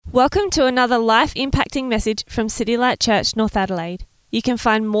Welcome to another life-impacting message from City Light Church, North Adelaide. You can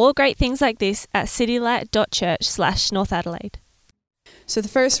find more great things like this at citylight.church/North Adelaide. So the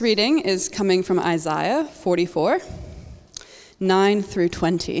first reading is coming from Isaiah 44, 9 through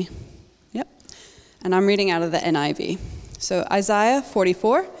 20. Yep. And I'm reading out of the NIV. So Isaiah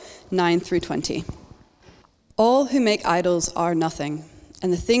 44, 9 through 20. All who make idols are nothing,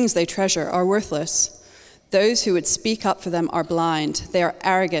 and the things they treasure are worthless. Those who would speak up for them are blind. They are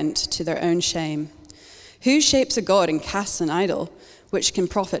arrogant to their own shame. Who shapes a god and casts an idol, which can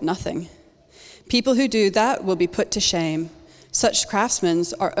profit nothing? People who do that will be put to shame. Such craftsmen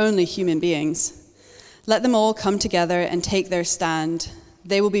are only human beings. Let them all come together and take their stand.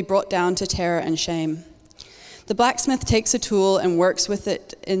 They will be brought down to terror and shame. The blacksmith takes a tool and works with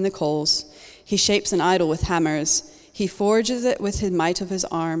it in the coals. He shapes an idol with hammers. He forges it with the might of his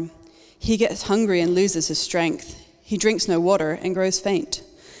arm. He gets hungry and loses his strength. He drinks no water and grows faint.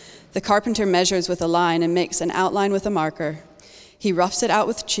 The carpenter measures with a line and makes an outline with a marker. He roughs it out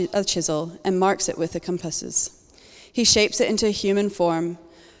with a chisel and marks it with the compasses. He shapes it into a human form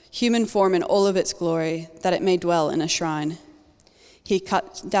in all of its glory, that it may dwell in a shrine. He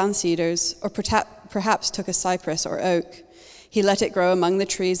cut down cedars, or perhaps took a cypress or oak. He let it grow among the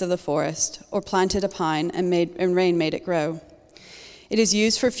trees of the forest, or planted a pine and rain made it grow. It is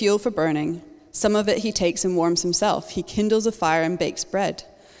used for fuel for burning. Some of it he takes and warms himself. He kindles a fire and bakes bread.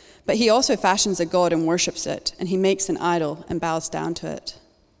 But he also fashions a god and worships it, and he makes an idol and bows down to it.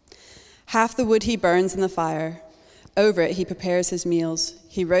 Half the wood he burns in the fire. Over it he prepares his meals.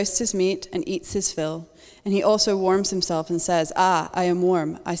 He roasts his meat and eats his fill. And he also warms himself and says, "Ah, I am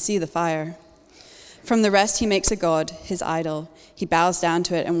warm. I see the fire." From the rest he makes a god, his idol. He bows down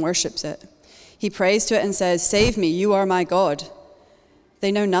to it and worships it. He prays to it and says, "Save me, you are my God."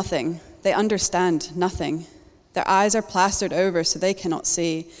 They know nothing. They understand nothing. Their eyes are plastered over so they cannot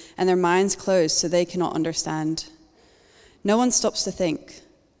see, and their minds closed so they cannot understand. No one stops to think.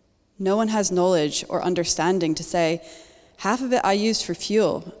 No one has knowledge or understanding to say, "Half of it I used for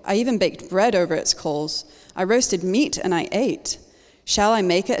fuel. I even baked bread over its coals. I roasted meat and I ate. Shall I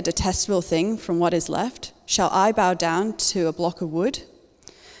make it a detestable thing from what is left? Shall I bow down to a block of wood?"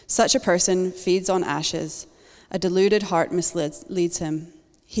 Such a person feeds on ashes. A deluded heart misleads him.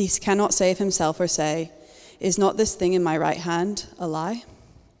 He cannot save himself or say, "Is not this thing in my right hand a lie?"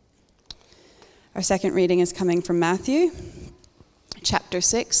 Our second reading is coming from Matthew, chapter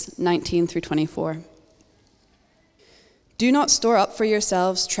 6, 19 through 24. Do not store up for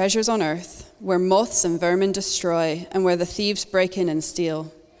yourselves treasures on earth, where moths and vermin destroy, and where the thieves break in and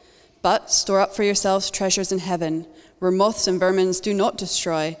steal. But store up for yourselves treasures in heaven, where moths and vermin do not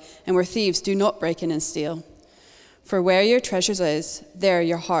destroy, and where thieves do not break in and steal. For where your treasures is, there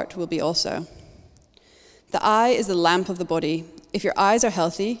your heart will be also. The eye is the lamp of the body. If your eyes are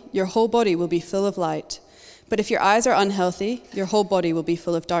healthy, your whole body will be full of light. But if your eyes are unhealthy, your whole body will be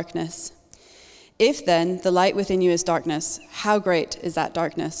full of darkness. If then the light within you is darkness, how great is that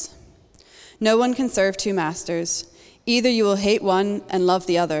darkness? No one can serve two masters. Either you will hate one and love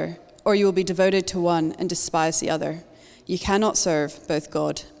the other, or you will be devoted to one and despise the other. You cannot serve both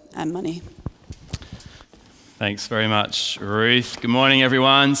God and money. Thanks very much, Ruth. Good morning,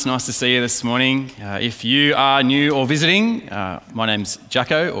 everyone. It's nice to see you this morning. If you are new or visiting, my name's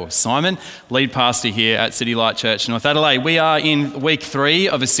Jacko, or Simon, lead pastor here at City Light Church, North Adelaide. We are in week 3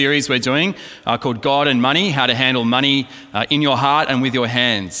 of a series we're doing called God and Money, how to handle money in your heart and with your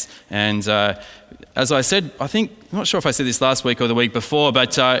hands. And as I said, I'm not sure if I said this last week or the week before,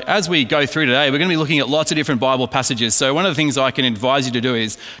 but as we go through today, we're going to be looking at lots of different Bible passages. So one of the things I can advise you to do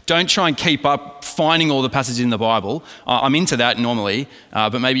is don't try and keep up finding all the passages in the Bible. I'm into that normally,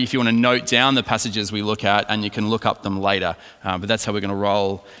 but maybe if you want to note down the passages we look at and you can look up them later. But that's how we're going to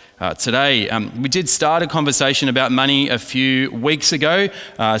roll today. We did start a conversation about money a few weeks ago.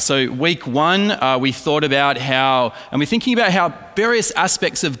 So week 1, we thought about we're thinking about how various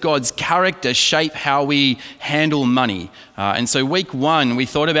aspects of God's character shape how we handle money. And so week 1, we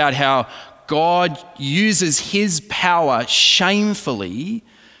thought about how God uses his power shamefully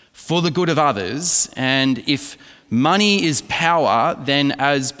for the good of others. And if money is power, then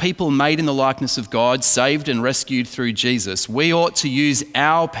as people made in the likeness of God, saved and rescued through Jesus, we ought to use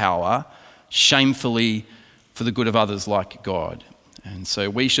our power shamefully for the good of others like God. And so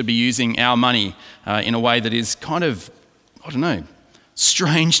we should be using our money in a way that is kind of,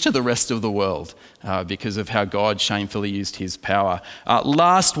 strange to the rest of the world because of how God shamefully used his power.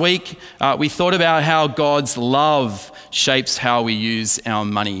 Last week, we thought about how God's love shapes how we use our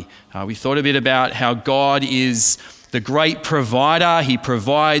money. We thought a bit about how God is the great provider. He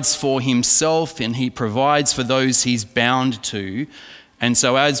provides for himself and he provides for those he's bound to. And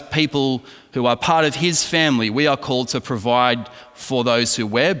so as people who are part of his family, we are called to provide for those who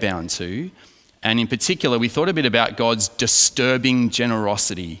we're bound to. And in particular, we thought a bit about God's disturbing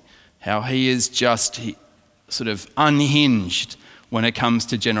generosity, how he is just sort of unhinged when it comes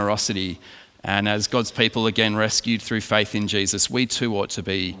to generosity. And as God's people, again, rescued through faith in Jesus, we too ought to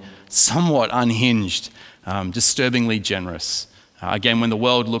be somewhat unhinged, disturbingly generous. Again, when the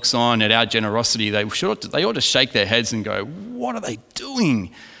world looks on at our generosity, they ought to shake their heads and go, what are they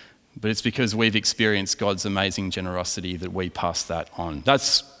doing? But it's because we've experienced God's amazing generosity that we pass that on.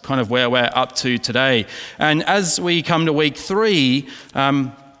 That's kind of where we're up to today. And as we come to week 3,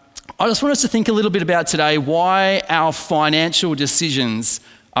 I just want us to think a little bit about today why our financial decisions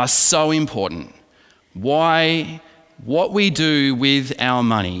are so important. Why what we do with our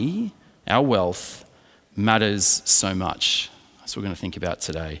money, our wealth, matters so much. That's what we're going to think about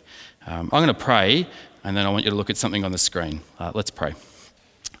today. I'm going to pray, and then I want you to look at something on the screen. Let's pray.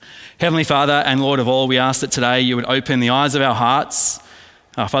 Heavenly Father and Lord of all, we ask that today you would open the eyes of our hearts,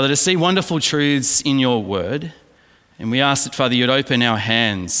 Father, to see wonderful truths in your word. And we ask that, Father, you'd open our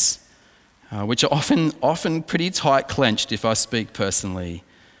hands, which are often pretty tight clenched if I speak personally.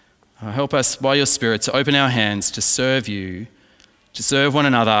 Help us by your Spirit to open our hands to serve you, to serve one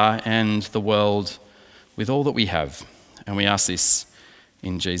another and the world with all that we have. And we ask this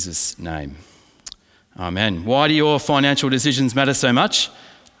in Jesus' name. Amen. Why do your financial decisions matter so much?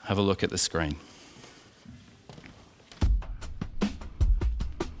 Have a look at the screen.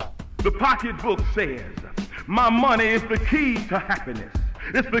 The pocketbook says, my money is the key to happiness.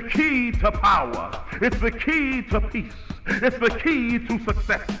 It's the key to power. It's the key to peace. It's the key to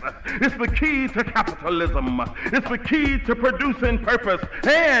success. It's the key to capitalism. It's the key to producing purpose.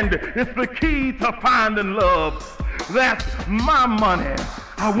 And it's the key to finding love. That's my money.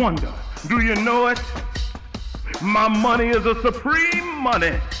 I wonder, do you know it? My money is a supreme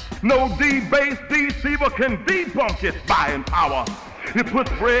money. No debased deceiver can debunk its buying power. It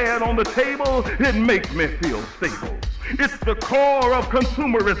puts bread on the table. It makes me feel stable. It's the core of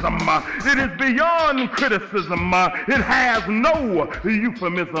consumerism. It is beyond criticism. It has no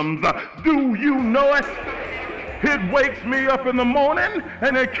euphemisms. Do you know it? It wakes me up in the morning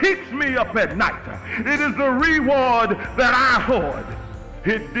and it keeps me up at night. It is the reward that I hoard.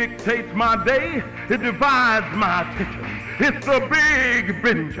 It dictates my day. It divides my attention. It's the big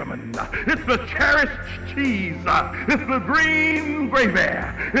Benjamin. It's the cherished cheese. It's the green gravy.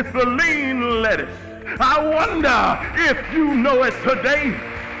 It's the lean lettuce. I wonder if you know it today.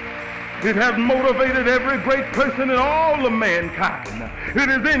 It has motivated every great person in all of mankind. It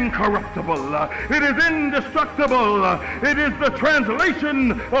is incorruptible. It is indestructible. It is the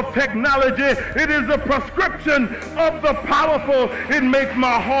translation of technology. It is the prescription of the powerful. It makes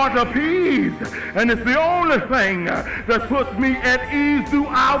my heart appease. And it's the only thing that puts me at ease. Do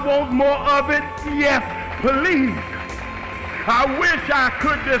I want more of it? Yes, please. I wish I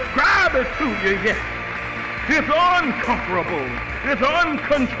could describe it to you, yes. It's unconquerable. It's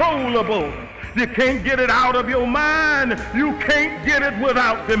uncontrollable. You can't get it out of your mind. You can't get it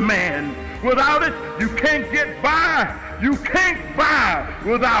without demand. Without it, you can't get by. You can't buy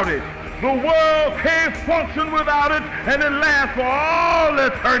without it. The world can't function without it, and it lasts for all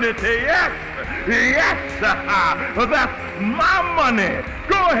eternity. Yes, yes, that's my money.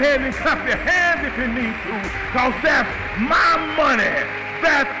 Go ahead and clap your hands if you need to, because that's my money.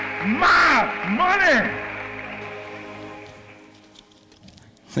 That's my money.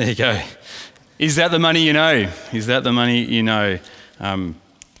 There you go. Is that the money you know? Is that the money you know?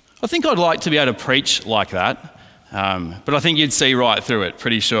 I think I'd like to be able to preach like that, but I think you'd see right through it,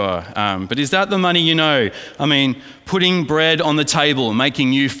 pretty sure. But is that the money you know? I mean, putting bread on the table,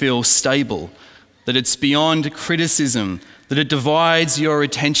 making you feel stable, that it's beyond criticism, that it divides your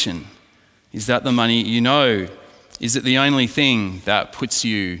attention. Is that the money you know? Is it the only thing that puts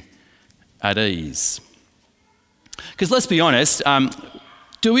you at ease? Because let's be honest,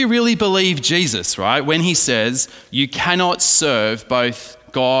 do we really believe Jesus, right, when he says you cannot serve both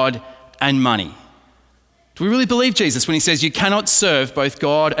God and money? Do we really believe Jesus when he says you cannot serve both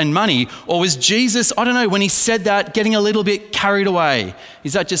God and money? Or was Jesus, I don't know, when he said that, getting a little bit carried away?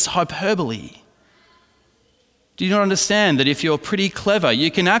 Is that just hyperbole? Do you not understand that if you're pretty clever,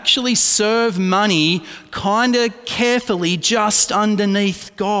 you can actually serve money kind of carefully just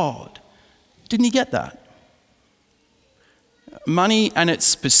underneath God? Didn't you get that? Money and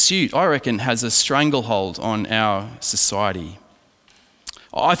its pursuit, I reckon, has a stranglehold on our society.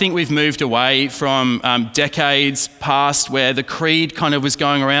 I think we've moved away from decades past where the creed kind of was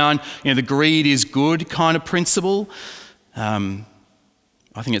going around, the greed is good kind of principle. I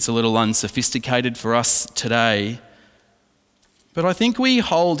think it's a little unsophisticated for us today. But I think we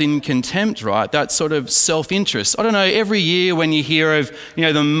hold in contempt, right, that sort of self-interest. I don't know, every year when you hear of, the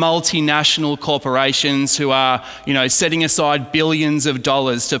multinational corporations who are, setting aside billions of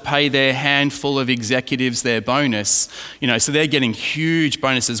dollars to pay their handful of executives their bonus, so they're getting huge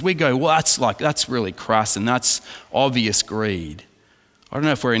bonuses. We go, well, that's really crass and that's obvious greed. I don't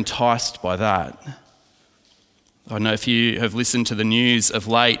know if we're enticed by that. I don't know if you have listened to the news of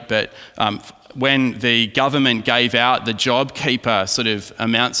late, but when the government gave out the JobKeeper sort of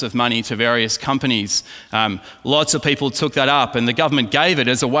amounts of money to various companies, lots of people took that up, and the government gave it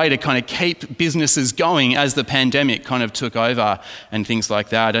as a way to kind of keep businesses going as the pandemic kind of took over and things like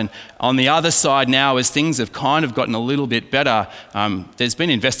that. And on the other side now, as things have kind of gotten a little bit better, there's been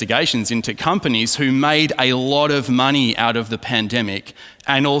investigations into companies who made a lot of money out of the pandemic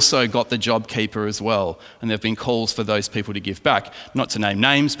and also got the JobKeeper as well. And there have been calls for those people to give back. Not to name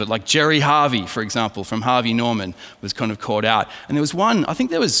names, but like Jerry Harvey, for example, from Harvey Norman, was kind of caught out. And there was one, I think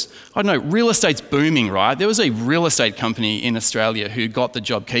there was, real estate's booming, right? There was a real estate company in Australia who got the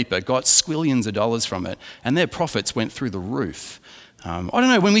JobKeeper, got squillions of dollars from it, and their profits went through the roof. I don't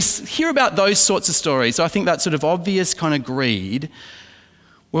know, when we hear about those sorts of stories, I think that sort of obvious kind of greed,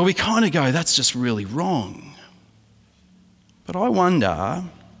 well, we kind of go, that's just really wrong. But I wonder,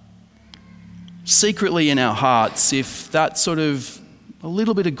 secretly in our hearts, if that sort of a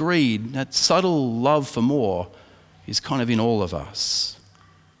little bit of greed, that subtle love for more, is kind of in all of us.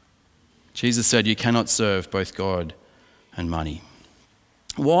 Jesus said, you cannot serve both God and money.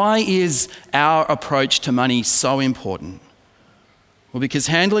 Why is our approach to money so important? Well, because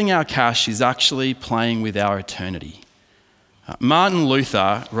handling our cash is actually playing with our eternity. Martin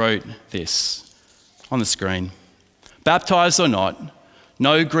Luther wrote this on the screen. Baptized or not,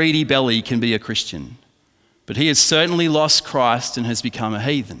 no greedy belly can be a Christian, but he has certainly lost Christ and has become a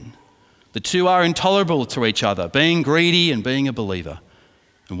heathen. The two are intolerable to each other, being greedy and being a believer,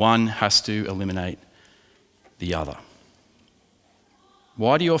 and one has to eliminate the other.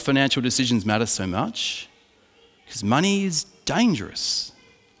 Why do your financial decisions matter so much? Because money is dangerous.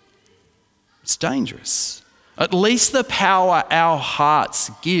 It's dangerous. At least the power our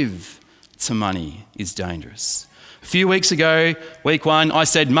hearts give to money is dangerous. A few weeks ago, week 1, I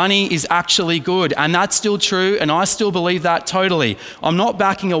said money is actually good, and that's still true, and I still believe that totally. I'm not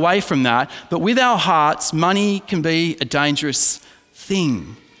backing away from that, but with our hearts, money can be a dangerous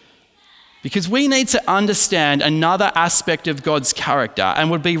thing. Because we need to understand another aspect of God's character, and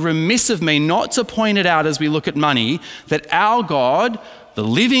would be remiss of me not to point it out as we look at money, that our God, the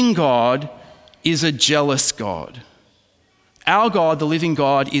living God, is a jealous God. Our God, the living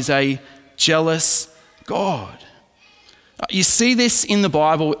God, is a jealous God. You see this in the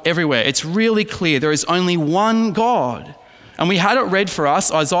Bible everywhere. It's really clear. There is only one God. And we had it read for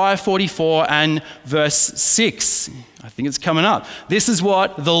us, Isaiah 44 and verse 6. I think it's coming up. This is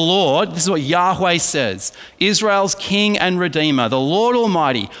what Yahweh says. Israel's King and Redeemer, the Lord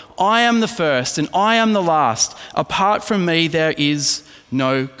Almighty. I am the first and I am the last. Apart from me, there is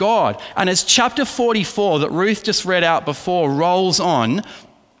no God. And as chapter 44 that Ruth just read out before rolls on,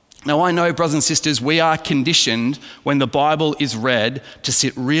 now I know, brothers and sisters, we are conditioned when the Bible is read to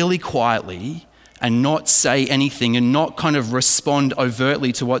sit really quietly and not say anything and not kind of respond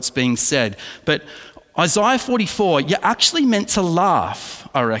overtly to what's being said. But Isaiah 44, you're actually meant to laugh,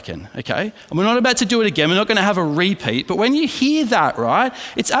 I reckon, okay? And we're not about to do it again. We're not going to have a repeat. But when you hear that, right,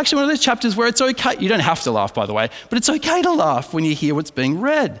 it's actually one of those chapters where it's okay. You don't have to laugh, by the way, but it's okay to laugh when you hear what's being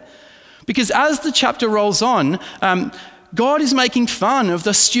read. Because as the chapter rolls on, God is making fun of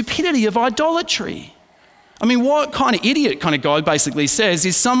the stupidity of idolatry. I mean, what kind of idiot kind of God basically says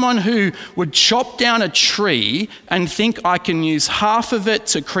is someone who would chop down a tree and think I can use half of it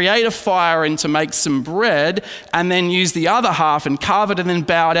to create a fire and to make some bread, and then use the other half and carve it and then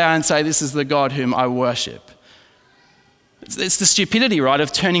bow down and say, this is the God whom I worship. It's the stupidity, right,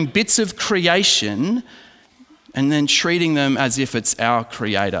 of turning bits of creation and then treating them as if it's our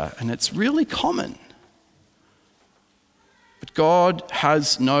creator. And it's really common. But God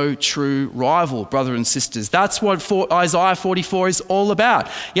has no true rival, brothers and sisters. That's what Isaiah 44 is all about.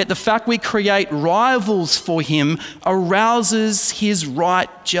 Yet the fact we create rivals for him arouses his right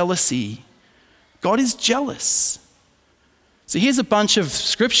jealousy. God is jealous. So here's a bunch of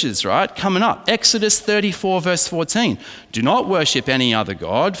scriptures, right, coming up. Exodus 34, verse 14. Do not worship any other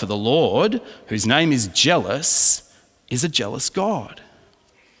God, for the Lord, whose name is jealous, is a jealous God.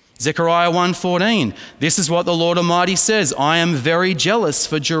 Zechariah 1:14, this is what the Lord Almighty says, I am very jealous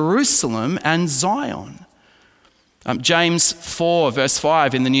for Jerusalem and Zion. James 4 verse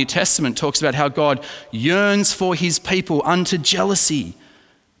 5 in the New Testament talks about how God yearns for his people unto jealousy.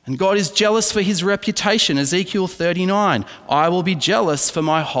 And God is jealous for his reputation. Ezekiel 39, I will be jealous for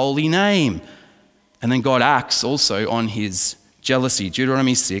my holy name. And then God acts also on his jealousy.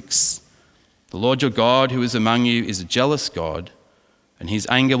 Deuteronomy 6, the Lord your God who is among you is a jealous God, and his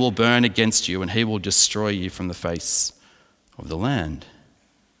anger will burn against you, and he will destroy you from the face of the land.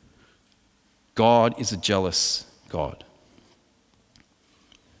 God is a jealous God.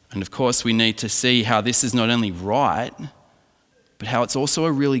 And of course, we need to see how this is not only right, but how it's also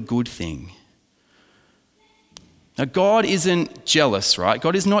a really good thing. Now, God isn't jealous, right?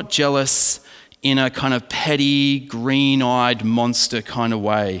 God is not jealous in a kind of petty, green-eyed monster kind of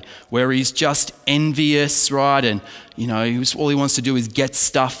way, where he's just envious, right? And, all he wants to do is get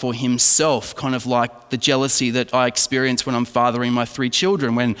stuff for himself, kind of like the jealousy that I experience when I'm fathering my 3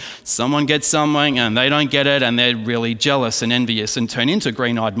 children, when someone gets something and they don't get it and they're really jealous and envious and turn into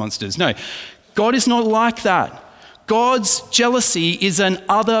green-eyed monsters. No, God is not like that. God's jealousy is an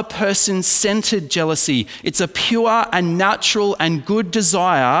other person-centered jealousy. It's a pure and natural and good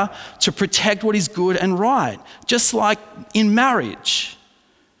desire to protect what is good and right, just like in marriage.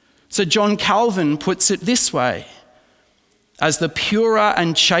 So John Calvin puts it this way: as the purer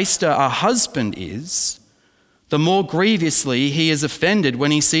and chaster a husband is, the more grievously he is offended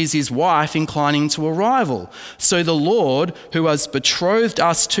when he sees his wife inclining to a rival. So the Lord, who has betrothed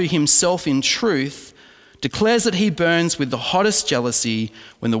us to himself in truth, declares that he burns with the hottest jealousy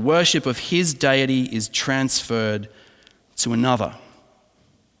when the worship of his deity is transferred to another.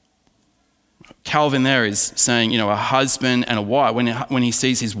 Calvin there is saying, a husband and a wife, when he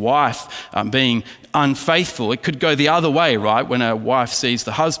sees his wife being unfaithful, it could go the other way, right? When a wife sees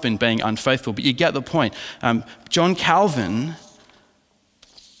the husband being unfaithful, but you get the point. John Calvin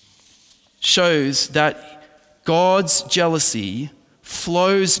shows that God's jealousy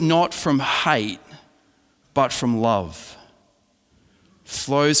flows not from hate, but from love.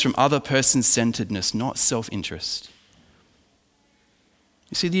 Flows from other person-centeredness, not self-interest.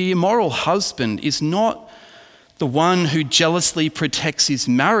 You see, the immoral husband is not the one who jealously protects his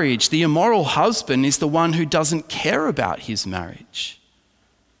marriage. The immoral husband is the one who doesn't care about his marriage.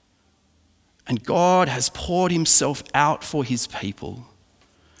 And God has poured himself out for his people.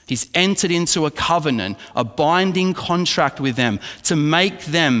 He's entered into a covenant, a binding contract with them to make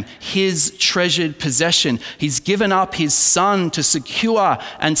them his treasured possession. He's given up his son to secure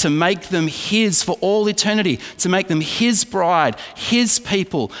and to make them his for all eternity, to make them his bride, his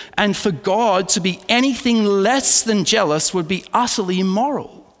people. And for God to be anything less than jealous would be utterly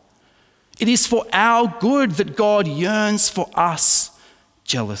immoral. It is for our good that God yearns for us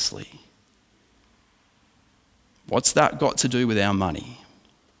jealously. What's that got to do with our money?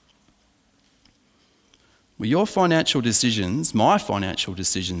 Well, your financial decisions, my financial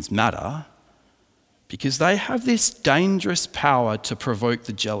decisions, matter because they have this dangerous power to provoke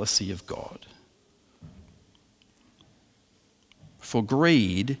the jealousy of God. For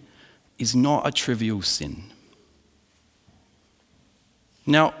greed is not a trivial sin.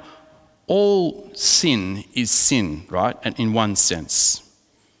 Now, all sin is sin, right? And in one sense.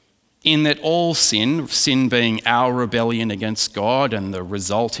 In that all sin being our rebellion against God and the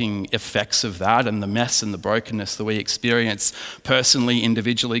resulting effects of that and the mess and the brokenness that we experience personally,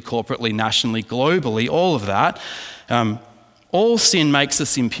 individually, corporately, nationally, globally, all of that, all sin makes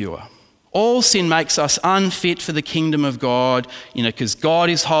us impure. All sin makes us unfit for the kingdom of God, because God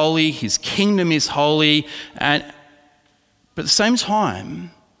is holy, his kingdom is holy, but at the same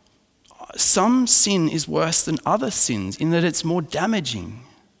time, some sin is worse than other sins in that it's more damaging.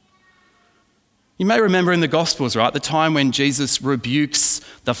 You may remember in the Gospels, right, the time when Jesus rebukes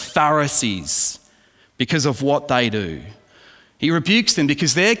the Pharisees because of what they do. He rebukes them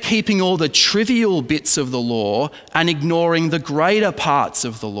because they're keeping all the trivial bits of the law and ignoring the greater parts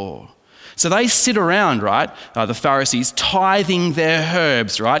of the law. So they sit around, right, the Pharisees, tithing their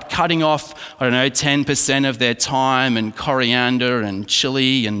herbs, right, cutting off, 10% of their thyme and coriander and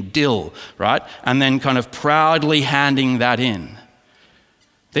chili and dill, right, and then kind of proudly handing that in.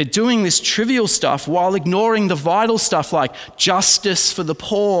 They're doing this trivial stuff while ignoring the vital stuff like justice for the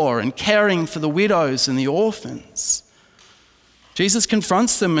poor and caring for the widows and the orphans. Jesus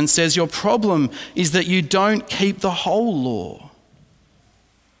confronts them and says, your problem is that you don't keep the whole law.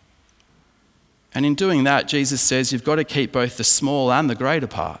 And in doing that, Jesus says you've got to keep both the small and the greater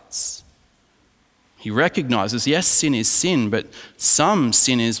parts. He recognizes, yes, sin is sin, but some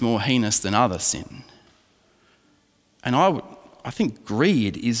sin is more heinous than other sin. And I think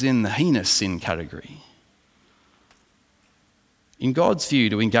greed is in the heinous sin category. In God's view,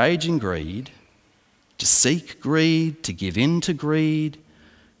 to engage in greed, to seek greed, to give in to greed,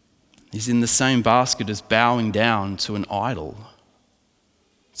 is in the same basket as bowing down to an idol.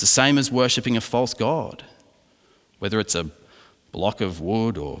 It's the same as worshipping a false god, whether it's a block of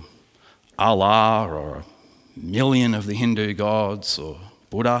wood or Allah or a million of the Hindu gods or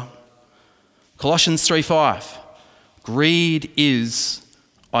Buddha. Colossians 3:5, greed is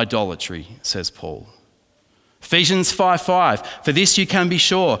idolatry, says Paul. Ephesians 5:5, for this you can be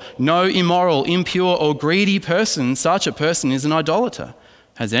sure, no immoral, impure or greedy person, such a person is an idolater,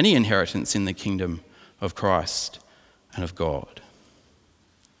 has any inheritance in the kingdom of Christ and of God.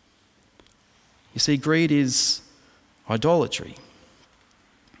 You see, greed is idolatry.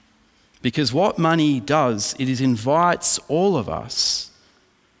 Because what money does, it invites all of us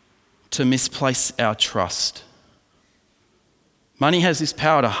to misplace our trust. Money has this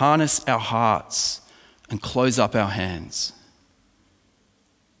power to harness our hearts and close up our hands.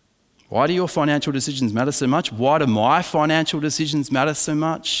 Why do your financial decisions matter so much? Why do my financial decisions matter so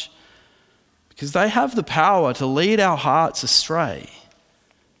much? Because they have the power to lead our hearts astray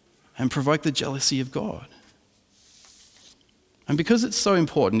and provoke the jealousy of God. And because it's so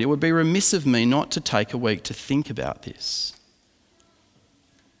important, it would be remiss of me not to take a week to think about this.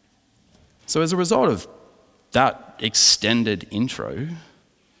 So as a result of that extended intro,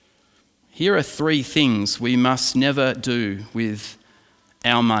 here are 3 things we must never do with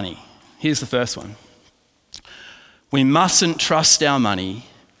our money. Here's the first one. We mustn't trust our money.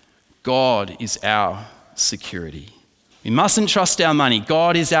 God is our security. We mustn't trust our money.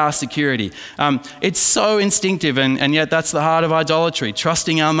 God is our security. It's so instinctive, and yet that's the heart of idolatry,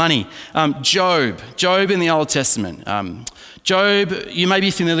 trusting our money. Job in the Old Testament. Job, you may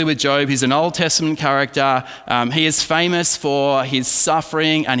be familiar with Job. He's an Old Testament character. He is famous for his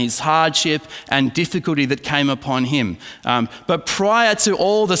suffering and his hardship and difficulty that came upon him. But prior to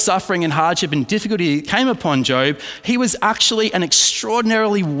all the suffering and hardship and difficulty that came upon Job, he was actually an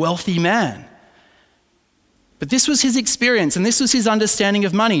extraordinarily wealthy man. But this was his experience and this was his understanding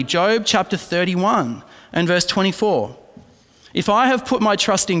of money. Job chapter 31 and verse 24. If I have put my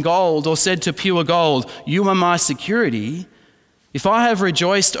trust in gold or said to pure gold, you are my security, if I have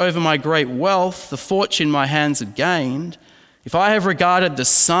rejoiced over my great wealth, the fortune my hands have gained, if I have regarded the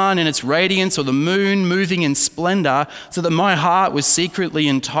sun in its radiance or the moon moving in splendor, so that my heart was secretly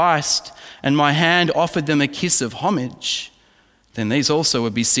enticed and my hand offered them a kiss of homage, then these also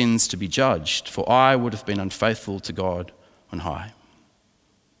would be sins to be judged, for I would have been unfaithful to God on high.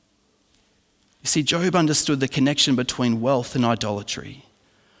 You see, Job understood the connection between wealth and idolatry.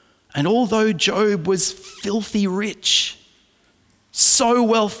 And although Job was filthy rich, so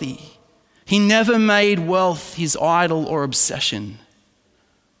wealthy, he never made wealth his idol or obsession.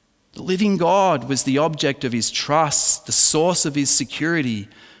 The living God was the object of his trust, the source of his security,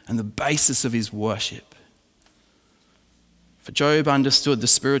 and the basis of his worship. For Job understood the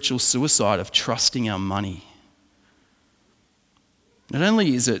spiritual suicide of trusting our money. Not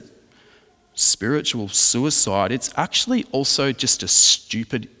only is it spiritual suicide, it's actually also just a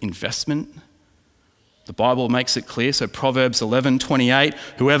stupid investment. The Bible makes it clear, so Proverbs 11:28,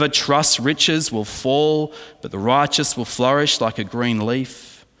 whoever trusts riches will fall, but the righteous will flourish like a green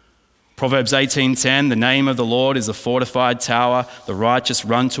leaf. Proverbs 18:10, the name of the Lord is a fortified tower, the righteous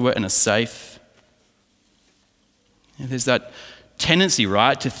run to it and are safe. There's that tendency,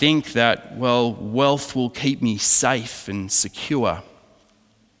 right, to think that, well, wealth will keep me safe and secure.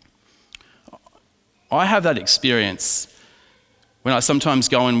 I have that experience when I sometimes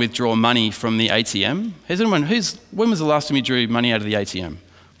go and withdraw money from the ATM. When was the last time you drew money out of the ATM?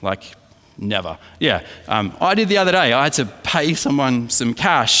 Like, never. Yeah, I did the other day. I had to pay someone some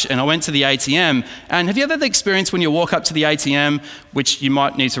cash and I went to the ATM. And have you ever had the experience when you walk up to the ATM, which you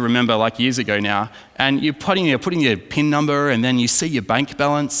might need to remember like years ago now, and you're putting your PIN number and then you see your bank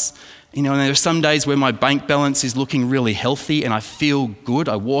balance? You know, and there are some days where my bank balance is looking really healthy and I feel good.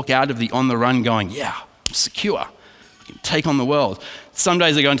 I walk out of the On The Run going, yeah, I'm secure. I can take on the world. Some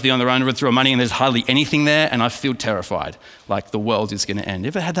days I go into the On The Run, withdraw money and there's hardly anything there and I feel terrified, like the world is going to end.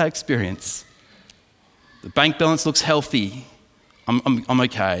 Ever had that experience? The bank balance looks healthy. I'm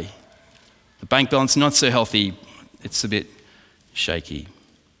okay. The bank balance not so healthy. It's a bit shaky.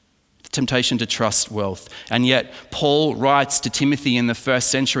 The temptation to trust wealth. And yet Paul writes to Timothy in the first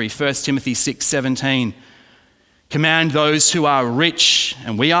century, 1 Timothy 6:17, command those who are rich,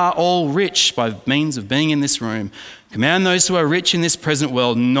 and we are all rich by means of being in this room, command those who are rich in this present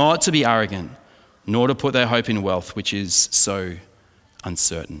world not to be arrogant, nor to put their hope in wealth, which is so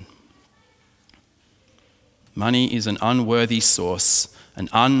uncertain. Money is an unworthy source, an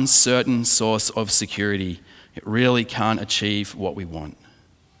uncertain source of security. It really can't achieve what we want.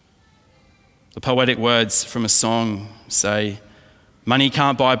 The poetic words from a song say, money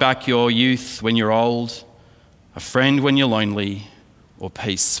can't buy back your youth when you're old, a friend when you're lonely, or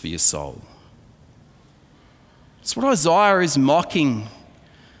peace for your soul. It's what Isaiah is mocking.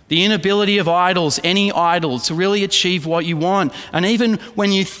 The inability of idols, any idol, to really achieve what you want. And even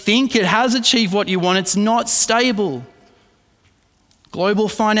when you think it has achieved what you want, it's not stable. Global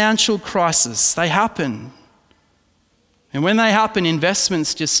financial crisis, they happen. And when they happen,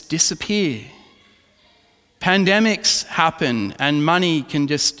 investments just disappear. Pandemics happen and money can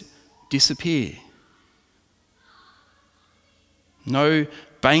just disappear. No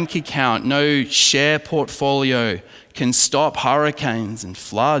bank account, no share portfolio can stop hurricanes and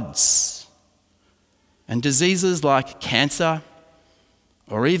floods. And diseases like cancer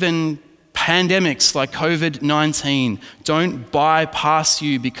or even pandemics like COVID-19 don't bypass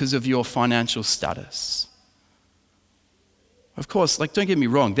you because of your financial status. Of course, don't get me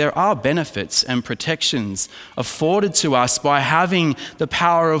wrong, there are benefits and protections afforded to us by having the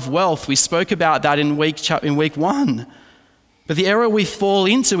power of wealth. We spoke about that in week 1. But the error we fall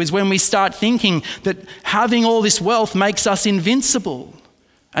into is when we start thinking that having all this wealth makes us invincible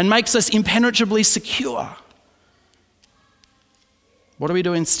and makes us impenetrably secure. What do we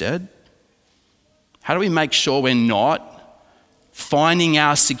do instead? How do we make sure we're not finding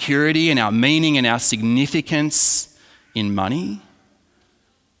our security and our meaning and our significance in money?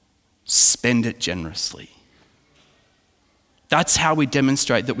 Spend it generously. That's how we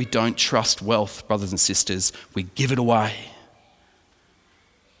demonstrate that we don't trust wealth, brothers and sisters. We give it away.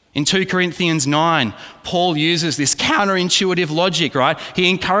 In 2 Corinthians 9, Paul uses this counterintuitive logic, right? He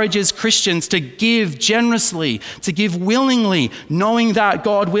encourages Christians to give generously, to give willingly, knowing that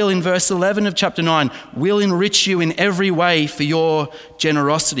God will, in verse 11 of chapter 9, will enrich you in every way for your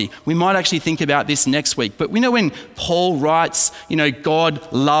generosity. We might actually think about this next week, but we know when Paul writes,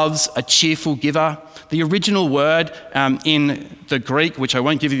 God loves a cheerful giver. The original word in the Greek, which I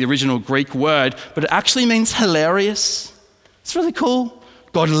won't give you the original Greek word, but it actually means hilarious. It's really cool.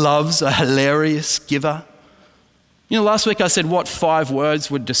 God loves a hilarious giver. Last week I said what 5 words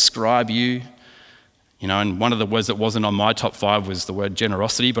would describe you. And one of the words that wasn't on my top 5 was the word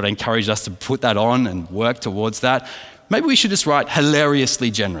generosity, but I encouraged us to put that on and work towards that. Maybe we should just write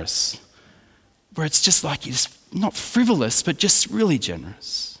hilariously generous, where it's just it's not frivolous, but just really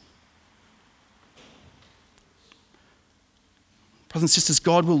generous. Brothers and sisters,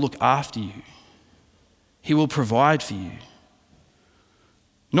 God will look after you. He will provide for you.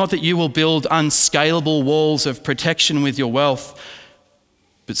 Not that you will build unscalable walls of protection with your wealth,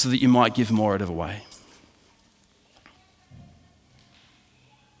 but so that you might give more of it away.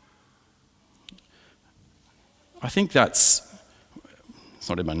 I think it's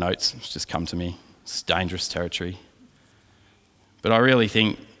not in my notes, it's just come to me. It's dangerous territory. But I really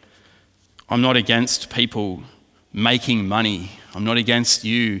think I'm not against people making money. I'm not against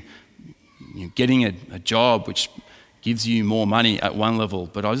you getting a job which gives you more money at one level,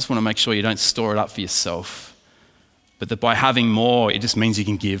 but I just want to make sure you don't store it up for yourself. But that by having more, it just means you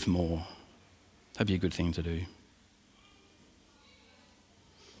can give more. That'd be a good thing to do.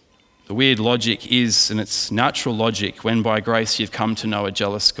 The weird logic is, and it's natural logic, when by grace you've come to know a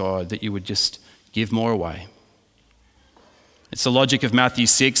jealous God, that you would just give more away. It's the logic of Matthew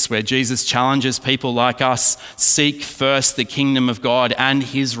 6, where Jesus challenges people like us, seek first the kingdom of God and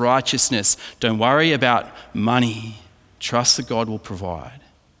his righteousness. Don't worry about money. Trust that God will provide.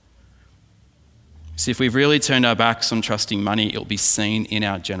 See, if we've really turned our backs on trusting money, it'll be seen in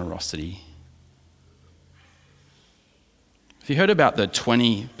our generosity. Have you heard about the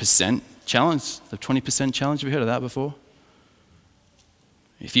 20% challenge? The 20% challenge, have you heard of that before?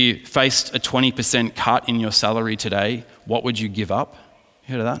 If you faced a 20% cut in your salary today, what would you give up?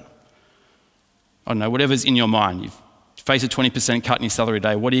 You heard of that? I don't know, whatever's in your mind. You face a 20% cut in your salary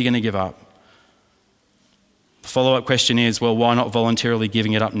today, what are you going to give up? The follow-up question is, well, why not voluntarily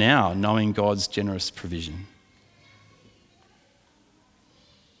giving it up now, knowing God's generous provision?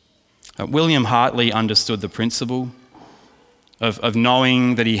 William Hartley understood the principle of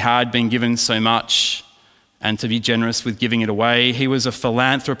knowing that he had been given so much and to be generous with giving it away. He was a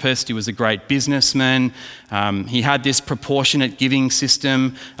philanthropist. He was a great businessman. He had this proportionate giving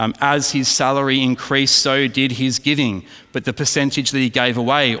system. As his salary increased, so did his giving. But the percentage that he gave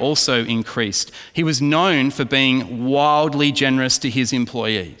away also increased. He was known for being wildly generous to his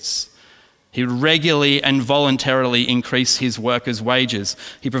employees. He would regularly and voluntarily increase his workers' wages.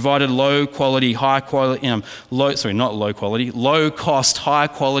 He provided low cost, high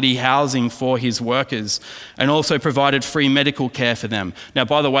quality housing for his workers, and also provided free medical care for them. Now,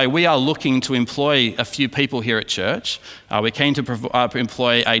 by the way, we are looking to employ a few people here at church. We're keen to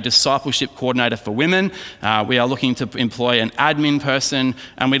employ a discipleship coordinator for women. We are looking to employ an admin person,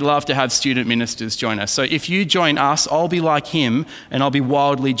 and we'd love to have student ministers join us. So if you join us, I'll be like him, and I'll be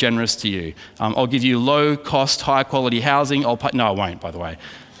wildly generous to you. I'll give you low-cost, high-quality housing. No, I won't, by the way.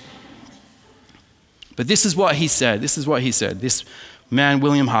 But this is what he said. This man,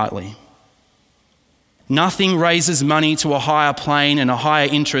 William Hartley. Nothing raises money to a higher plane and a higher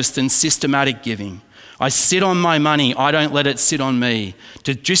interest than systematic giving. I sit on my money. I don't let it sit on me.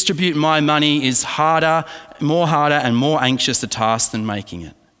 To distribute my money is more harder and more anxious a task than making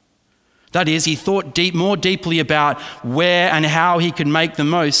it. That is, he thought more deeply about where and how he could make the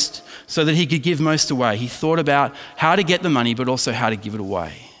most so that he could give most away. He thought about how to get the money, but also how to give it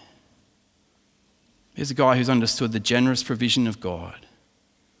away. Here's a guy who's understood the generous provision of God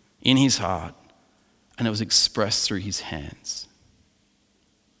in his heart, and it was expressed through his hands.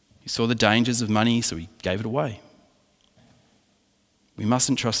 He saw the dangers of money, so he gave it away. We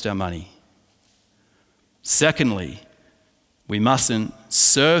mustn't trust our money. Secondly, we mustn't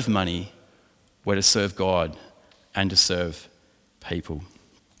serve money. We're to serve God and to serve people.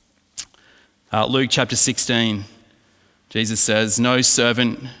 Luke chapter 16, Jesus says, "No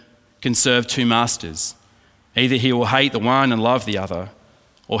servant can serve two masters. Either he will hate the one and love the other,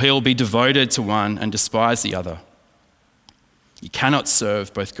 or he will be devoted to one and despise the other. You cannot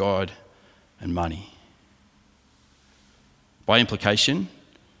serve both God and money." By implication,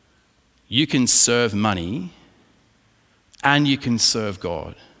 you can serve money and you can serve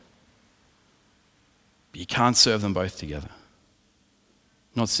God. But you can't serve them both together,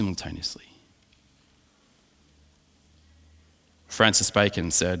 not simultaneously. Francis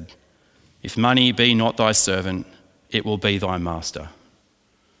Bacon said, "If money be not thy servant, it will be thy master.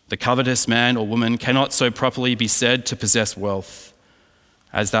 The covetous man or woman cannot so properly be said to possess wealth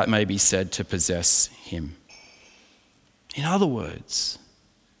as that may be said to possess him." In other words,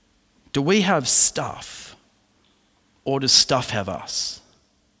 do we have stuff or does stuff have us?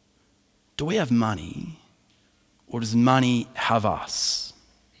 Do we have money or does money have us?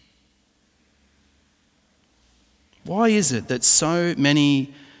 Why is it that so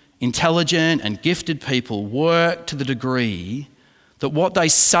many intelligent and gifted people work to the degree that what they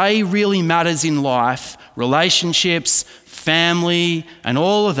say really matters in life, relationships, family, and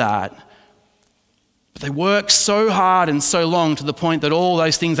all of that, but they work so hard and so long to the point that all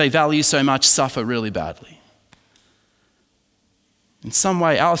those things they value so much suffer really badly? In some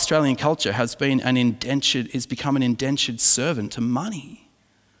way, our Australian culture has become an indentured servant to money.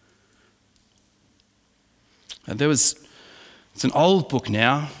 And it's an old book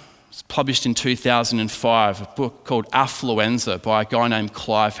now. It's published in 2005, a book called Affluenza by a guy named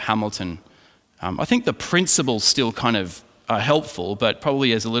Clive Hamilton. I think the principles still kind of are helpful, but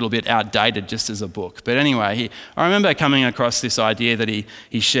probably is a little bit outdated just as a book. But anyway, I remember coming across this idea that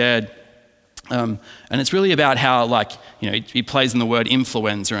he shared. And it's really about how, he plays in the word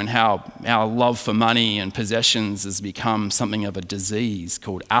influenza and how our love for money and possessions has become something of a disease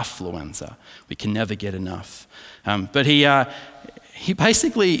called affluenza. We can never get enough. But he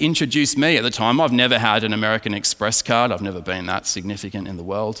basically introduced me at the time. I've never had an American Express card. I've never been that significant in the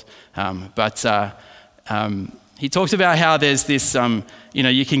world. He talked about how there's this,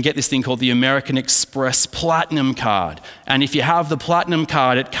 you can get this thing called the American Express Platinum Card. And if you have the Platinum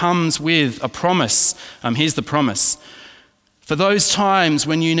Card, it comes with a promise. Here's the promise. For those times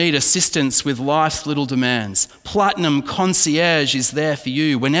when you need assistance with life's little demands, Platinum Concierge is there for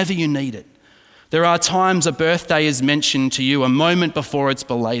you whenever you need it. There are times a birthday is mentioned to you a moment before it's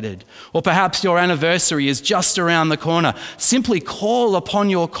belated, or perhaps your anniversary is just around the corner. Simply call upon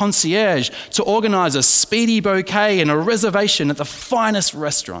your concierge to organise a speedy bouquet and a reservation at the finest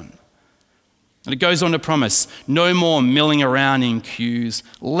restaurant. And it goes on to promise, no more milling around in queues.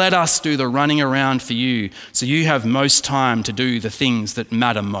 Let us do the running around for you so you have most time to do the things that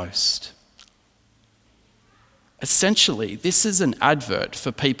matter most. Essentially, this is an advert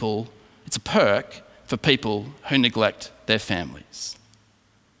for people. It's a perk for people who neglect their families.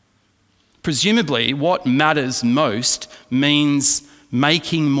 Presumably, what matters most means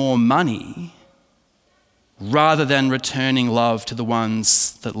making more money rather than returning love to the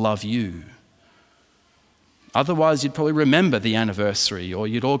ones that love you. Otherwise, you'd probably remember the anniversary or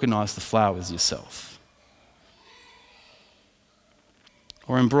you'd organise the flowers yourself.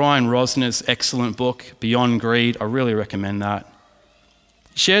 Or in Brian Rosner's excellent book, Beyond Greed, I really recommend that.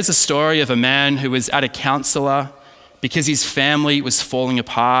 Shares a story of a man who was at a counsellor because his family was falling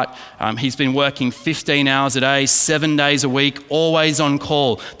apart. He's been working 15 hours a day, 7 days a week, always on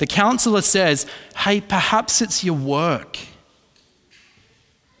call. The counsellor says, hey, perhaps it's your work.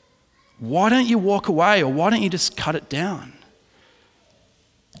 Why don't you walk away, or why don't you just cut it down?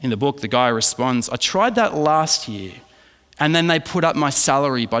 In the book, the guy responds, I tried that last year, and then they put up my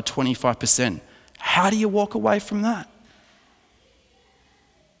salary by 25%. How do you walk away from that?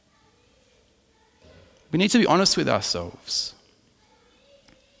 We need to be honest with ourselves.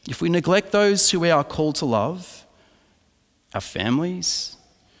 If we neglect those who we are called to love, our families,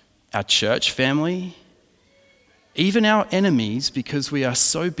 our church family, even our enemies, because we are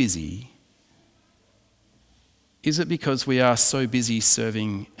so busy, is it because we are so busy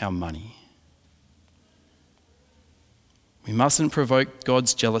serving our money? We mustn't provoke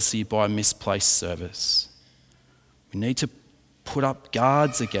God's jealousy by misplaced service. We need to put up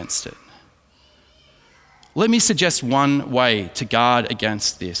guards against it. Let me suggest one way to guard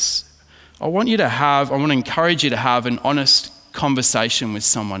against this. I want to encourage you to have an honest conversation with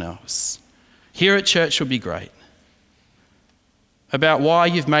someone else. Here at church would be great. About why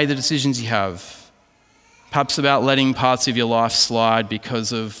you've made the decisions you have. Perhaps about letting parts of your life slide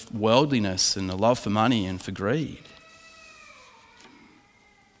because of worldliness and a love for money and for greed.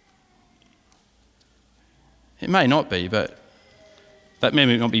 It may not be, but that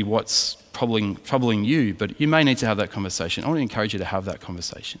may not be what's troubling you, but you may need to have that conversation. I want to encourage you to have that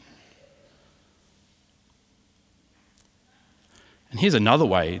conversation. And here's another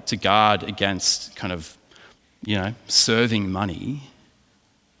way to guard against serving money.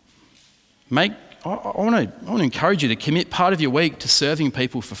 I want to encourage you to commit part of your week to serving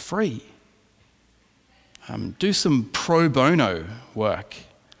people for free. Do some pro bono work.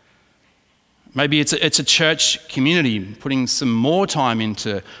 Maybe it's a church community putting some more time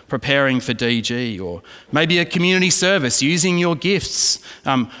into preparing for DG, or maybe a community service using your gifts.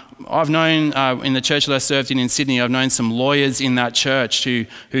 I've known in the church that I served in Sydney, I've known some lawyers in that church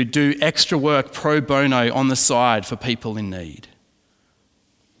who do extra work pro bono on the side for people in need.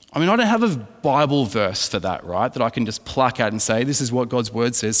 I mean, I don't have a Bible verse for that, right? That I can just pluck out and say, this is what God's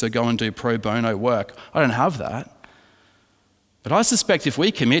word says, so go and do pro bono work. I don't have that. But I suspect if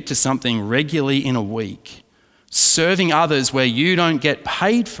we commit to something regularly in a week, serving others where you don't get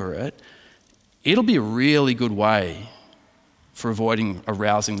paid for it, it'll be a really good way for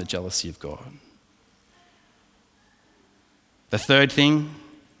arousing the jealousy of God. The third thing,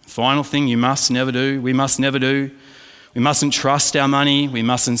 final thing we must never do, we mustn't trust our money, we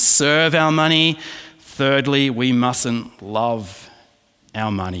mustn't serve our money. Thirdly, we mustn't love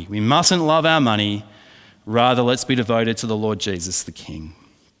our money. We mustn't love our money. Rather, let's be devoted to the Lord Jesus, the King.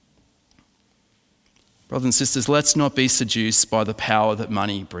 Brothers and sisters, let's not be seduced by the power that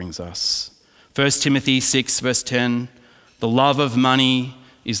money brings us. 1 Timothy 6, verse 10, the love of money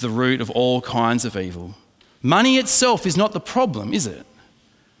is the root of all kinds of evil. Money itself is not the problem, is it?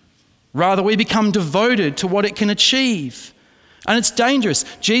 Rather, we become devoted to what it can achieve. And it's dangerous.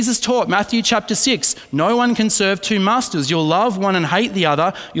 Jesus taught, Matthew chapter 6, no one can serve two masters. You'll love one and hate the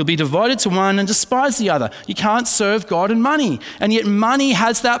other. You'll be devoted to one and despise the other. You can't serve God and money. And yet money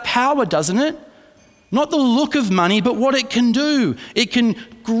has that power, doesn't it? Not the look of money, but what it can do. It can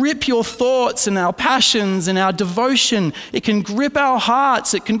grip your thoughts and our passions and our devotion. It can grip our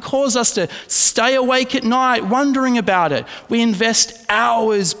hearts. It can cause us to stay awake at night wondering about it. We invest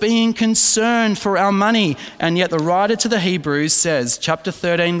hours being concerned for our money. And yet the writer to the Hebrews says, chapter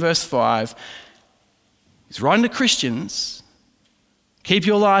 13, verse 5, he's writing to Christians, keep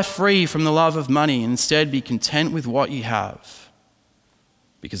your life free from the love of money and instead be content with what you have.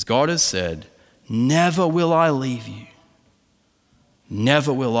 Because God has said, never will I leave you.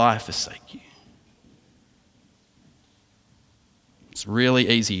 Never will I forsake you. It's really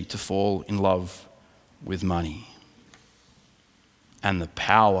easy to fall in love with money and the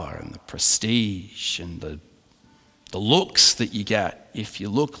power and the prestige and the looks that you get if you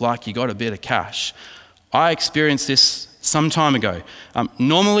look like you got a bit of cash. I experienced this some time ago.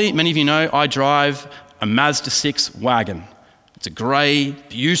 Normally, many of you know, I drive a Mazda 6 wagon. It's a grey,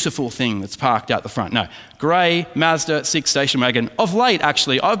 beautiful thing that's parked out the front. No, grey Mazda 6 station wagon. Of late,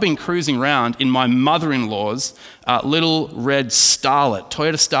 actually, I've been cruising around in my mother-in-law's little red Starlet,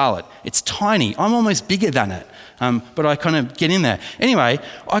 Toyota Starlet. It's tiny. I'm almost bigger than it, but I kind of get in there. Anyway,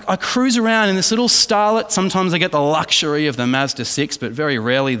 I cruise around in this little Starlet. Sometimes I get the luxury of the Mazda 6, but very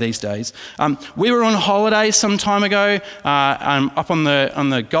rarely these days. We were on holiday some time ago up on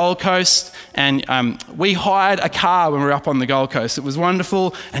the Gold Coast, and we hired a car when we were up on the Gold Coast. It was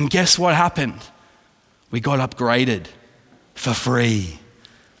wonderful, and guess what happened? We got upgraded for free.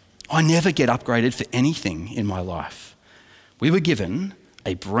 I never get upgraded for anything in my life. We were given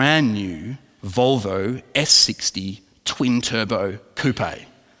a brand new Volvo S60 twin turbo coupe.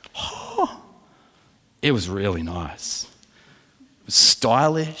 Oh, it was really nice. It was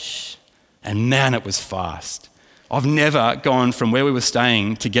stylish, and man, it was fast. I've never gone from where we were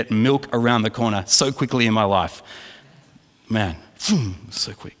staying to get milk around the corner so quickly in my life. Man,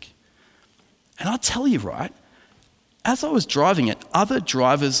 so quick. And I'll tell you, right, as I was driving it, other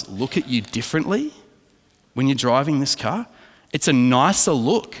drivers look at you differently when you're driving this car. It's a nicer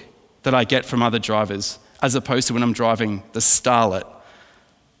look that I get from other drivers as opposed to when I'm driving the Starlet.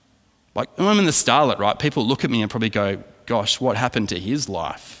 Like when I'm in the Starlet, right, people look at me and probably go, gosh, what happened to his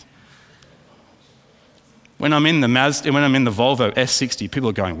life? When I'm in the Volvo S60, people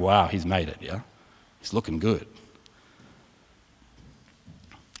are going, wow, he's made it, yeah? He's looking good.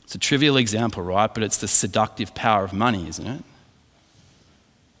 It's a trivial example, right? But it's the seductive power of money, isn't it?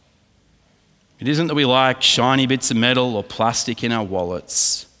 It isn't that we like shiny bits of metal or plastic in our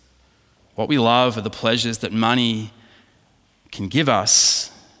wallets. What we love are the pleasures that money can give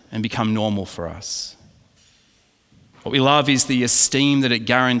us and become normal for us. What we love is the esteem that it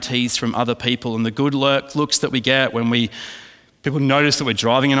guarantees from other people and the good looks that we get when people notice that we're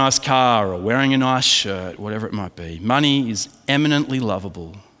driving a nice car or wearing a nice shirt, whatever it might be. Money is eminently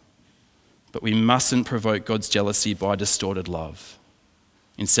lovable, but we mustn't provoke God's jealousy by distorted love.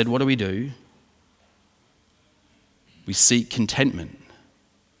 Instead, what do? We seek contentment.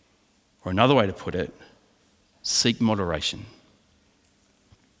 Or another way to put it, seek moderation.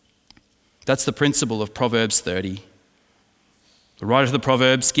 That's the principle of Proverbs 30. The writer of the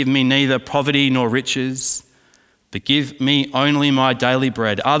Proverbs, give me neither poverty nor riches, but give me only my daily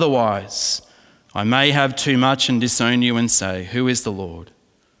bread. Otherwise, I may have too much and disown you and say, who is the Lord?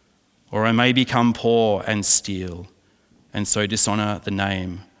 Or I may become poor and steal, and so dishonor the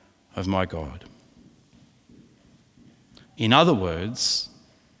name of my God. In other words,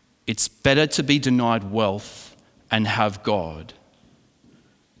 it's better to be denied wealth and have God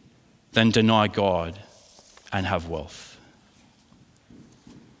than deny God and have wealth.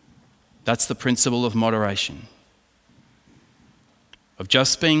 That's the principle of moderation, of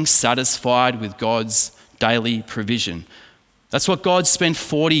just being satisfied with God's daily provision. That's what God spent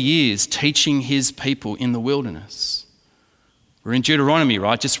 40 years teaching his people in the wilderness. We're in Deuteronomy,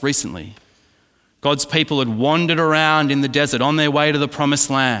 right, just recently. God's people had wandered around in the desert on their way to the promised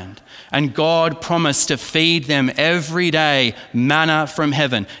land, and God promised to feed them every day manna from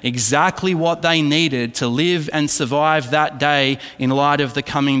heaven, exactly what they needed to live and survive that day in light of the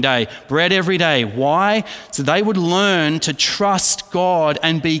coming day. Bread every day. Why? So they would learn to trust God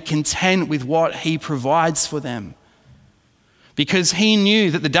and be content with what he provides for them. Because he knew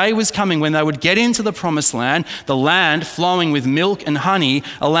that the day was coming when they would get into the promised land, the land flowing with milk and honey,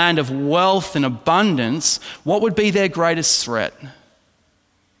 a land of wealth and abundance. What would be their greatest threat?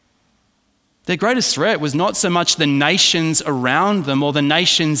 Their greatest threat was not so much the nations around them or the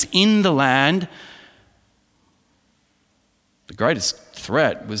nations in the land. The greatest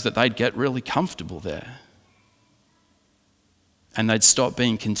threat was that they'd get really comfortable there and they'd stop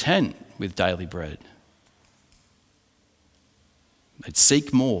being content with daily bread. They'd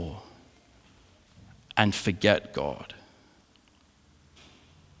seek more and forget God.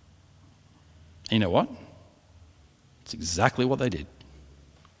 And you know what? It's exactly what they did.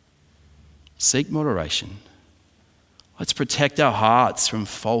 Seek moderation. Let's protect our hearts from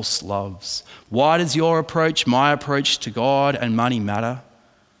false loves. Why does your approach, my approach to God and money matter?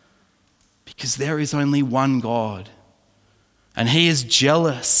 Because there is only one God, and he is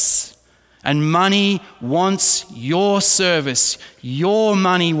jealous. And money wants your service. Your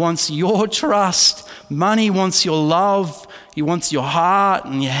money wants your trust. Money wants your love. He wants your heart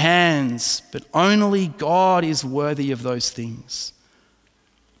and your hands. But only God is worthy of those things.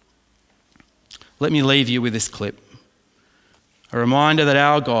 Let me leave you with this clip. A reminder that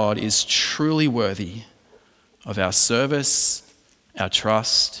our God is truly worthy of our service, our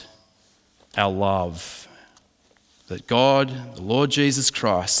trust, our love. That God, the Lord Jesus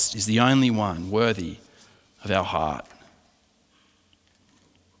Christ, is the only one worthy of our heart.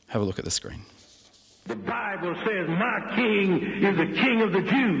 Have a look at the screen. The Bible says, my king is the king of the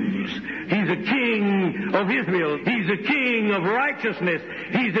Jews. He's a king of Israel. He's a king of righteousness.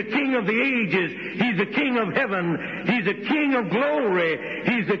 He's a king of the ages. He's a king of heaven. He's a king of glory.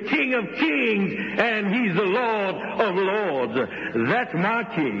 He's the king of kings. And he's the Lord of lords. That's my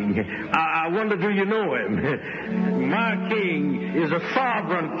king. I wonder, do you know him? My king is a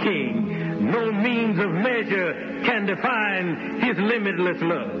sovereign king. No means of measure can define his limitless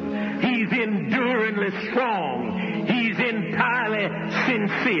love. He's enduringly strong. He's in entirely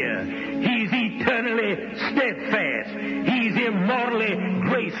sincere. He's eternally steadfast. He's immortally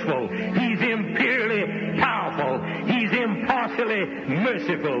graceful. He's imperially powerful. He's impartially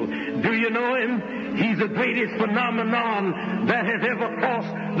merciful. Do you know him? He's the greatest phenomenon that has ever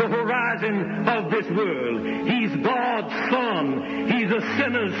crossed the horizon of this world. He's God's Son. He's a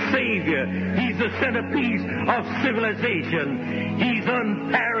sinner's Savior. He's the centerpiece of civilization. He's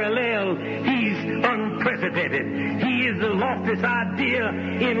unparalleled. He's unprecedented. He is the loftiest idea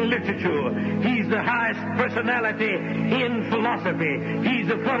in literature. He's the highest personality in philosophy. He's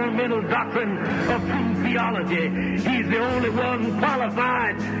the fundamental doctrine of true theology. He's the only one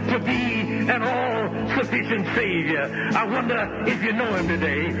qualified to be an all-sufficient Savior. I wonder if you know him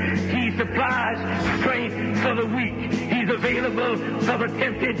today. He supplies strength for the weak. He's available for the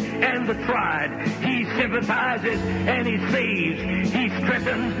tempted and the tried. He sympathizes and he saves. He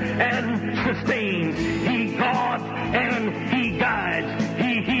strengthens and sustains. He guards and he guides.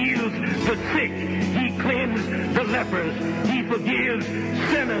 He heals the sick. He cleanses the lepers. He forgives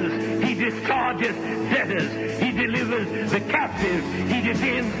sinners. He discharges debtors. He delivers the captive. He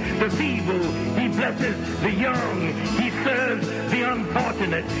defends the feeble. He blesses the young. He serves the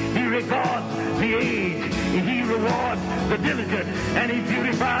unfortunate. He regards the aged. He rewards the diligent. And he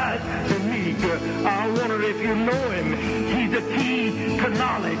beautifies the meek. I wonder if you know him. He's the key to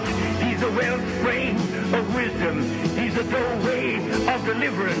knowledge. He's the wellspring of wisdom. He's the doorway of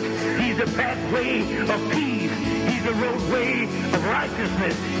deliverance. He's the pathway of peace. He's the roadway of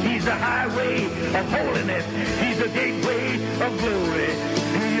righteousness. He's the highway of holiness. He's the gateway of glory.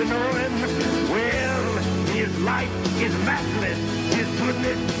 Do you know him? Well, his life is matchless. His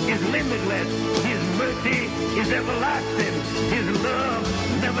goodness is limitless. His mercy is everlasting. His love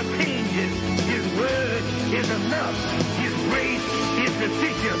never changes. His word is enough. His grace is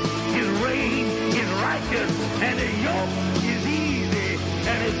sufficient. His reign is righteous. And his yoke is easy.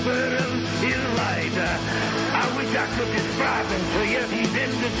 And his burden is light. I wish I could describe him to you. He's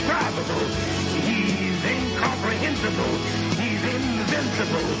indescribable. He's incomprehensible. He's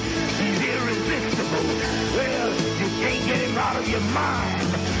invincible. He's irresistible. Well, you can't get him out of your mind.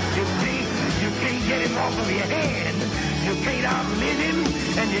 You can't get him off of your hand. You can't outlive him,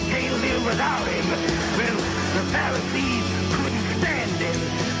 and you can't live without him. Well, the Pharisees couldn't stand him,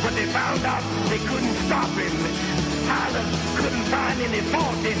 but they found out they couldn't stop him. Pilate couldn't find any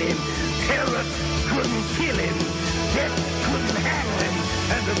fault in him. Herod couldn't kill him. Death couldn't handle him,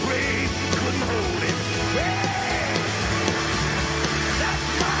 and the grave couldn't hold him. Yeah!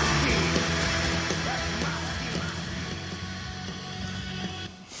 That's my king. That's my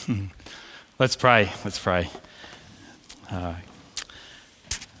king. Let's pray. Let's pray.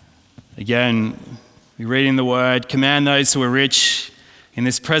 Again, we read in the Word, command those who are rich in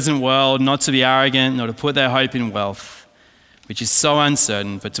this present world not to be arrogant, nor to put their hope in wealth, which is so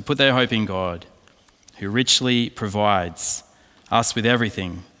uncertain, but to put their hope in God, who richly provides us with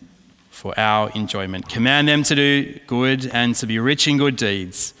everything for our enjoyment. Command them to do good and to be rich in good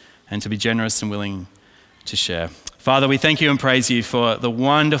deeds and to be generous and willing to share. Father, we thank you and praise you for the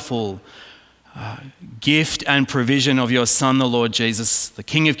wonderful gift and provision of your Son, the Lord Jesus, the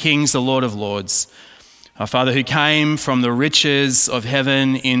King of Kings, the Lord of Lords. Our Father, who came from the riches of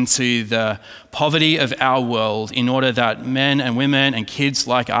heaven into the poverty of our world in order that men and women and kids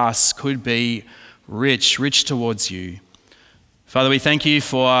like us could be rich towards you. Father, we thank you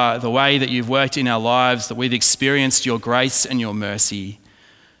for the way that you've worked in our lives, that we've experienced your grace and your mercy.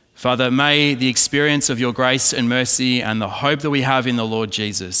 Father, may the experience of your grace and mercy and the hope that we have in the Lord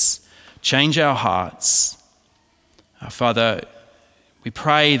Jesus change our hearts. Father, we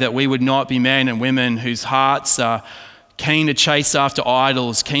pray that we would not be men and women whose hearts are keen to chase after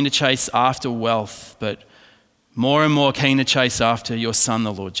idols, keen to chase after wealth, but more and more keen to chase after your Son,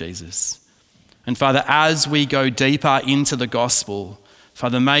 the Lord Jesus. And Father, as we go deeper into the gospel,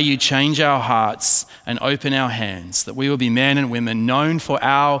 Father, may you change our hearts and open our hands, that we will be men and women known for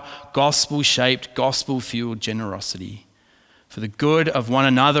our gospel-shaped, gospel-fueled generosity, for the good of one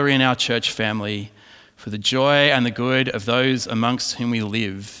another in our church family, for the joy and the good of those amongst whom we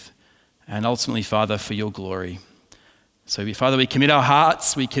live, and ultimately, Father, for your glory. So, Father, we commit our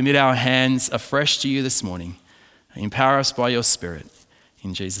hearts, we commit our hands afresh to you this morning. Empower us by your Spirit.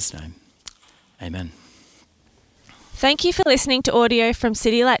 In Jesus' name, amen. Thank you for listening to audio from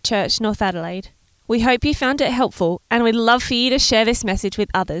City Light Church, North Adelaide. We hope you found it helpful, and we'd love for you to share this message with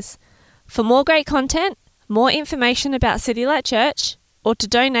others. For more great content, more information about City Light Church, or to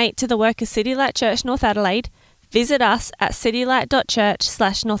donate to the work of City Light Church North Adelaide, visit us at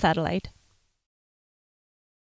citylight.church/North Adelaide.